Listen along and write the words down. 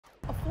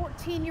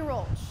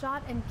14-year-old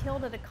shot and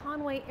killed at a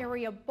Conway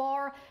area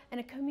bar, and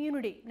a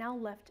community now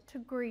left to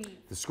grieve.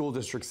 The school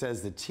district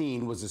says the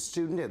teen was a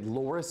student at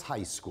Loris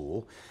High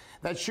School.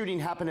 That shooting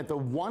happened at the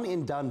One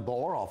and Done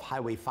bar off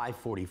Highway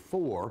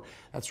 544.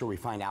 That's where we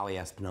find Ali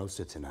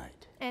Espinosa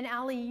tonight. And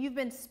Ali, you've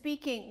been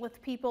speaking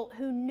with people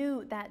who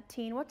knew that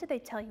teen. What did they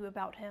tell you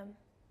about him?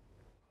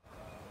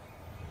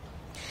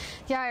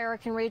 Yeah,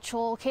 Eric and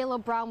Rachel,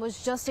 Caleb Brown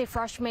was just a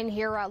freshman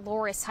here at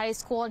Loris High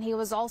School, and he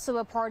was also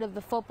a part of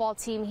the football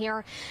team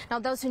here. Now,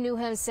 those who knew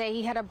him say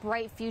he had a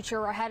bright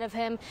future ahead of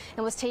him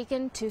and was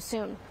taken too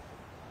soon.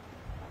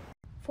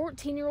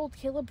 14-year-old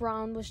Caleb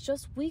Brown was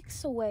just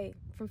weeks away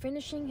from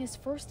finishing his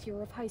first year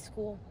of high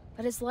school,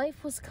 but his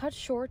life was cut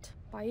short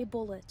by a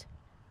bullet.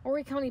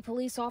 Horry County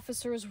police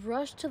officers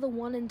rushed to the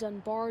One and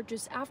Done bar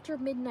just after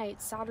midnight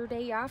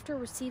Saturday after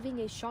receiving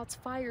a shots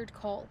fired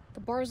call. The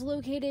bar is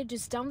located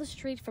just down the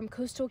street from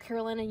Coastal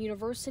Carolina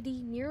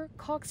University near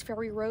Cox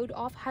Ferry Road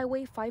off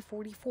Highway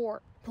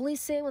 544.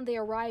 Police say when they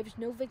arrived,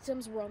 no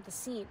victims were on the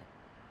scene,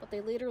 but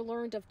they later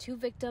learned of 2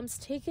 victims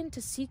taken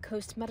to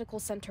Seacoast Medical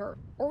Center.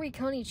 Horry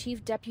County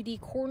Chief Deputy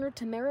Coroner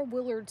Tamara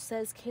Willard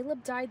says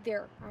Caleb died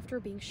there after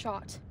being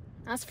shot.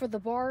 As for the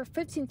bar,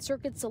 15th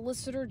Circuit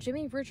Solicitor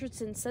Jimmy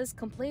Richardson says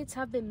complaints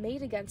have been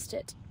made against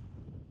it,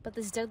 but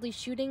this deadly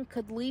shooting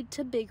could lead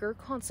to bigger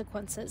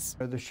consequences.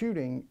 The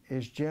shooting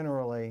is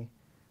generally,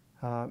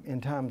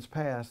 in times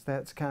past,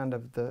 that's kind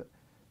of the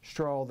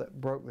straw that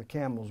broke the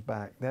camel's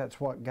back. That's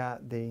what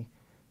got the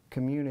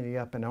community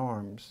up in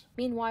arms.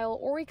 Meanwhile,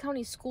 Horry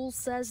County Schools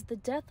says the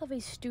death of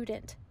a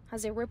student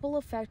has a ripple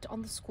effect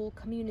on the school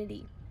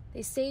community.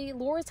 They say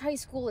Loris High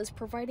School is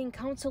providing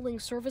counseling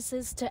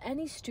services to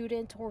any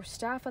student or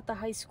staff at the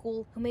high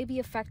school who may be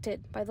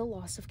affected by the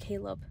loss of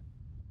Caleb.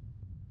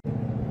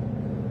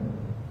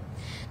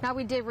 Now,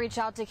 we did reach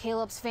out to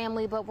Caleb's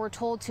family, but we're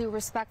told to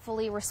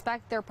respectfully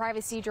respect their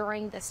privacy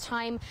during this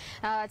time.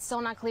 It's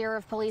still not clear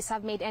if police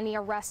have made any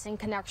arrests in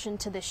connection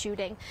to the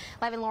shooting.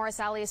 Live in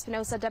Loris, Ali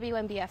Espinosa,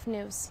 WMBF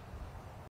News.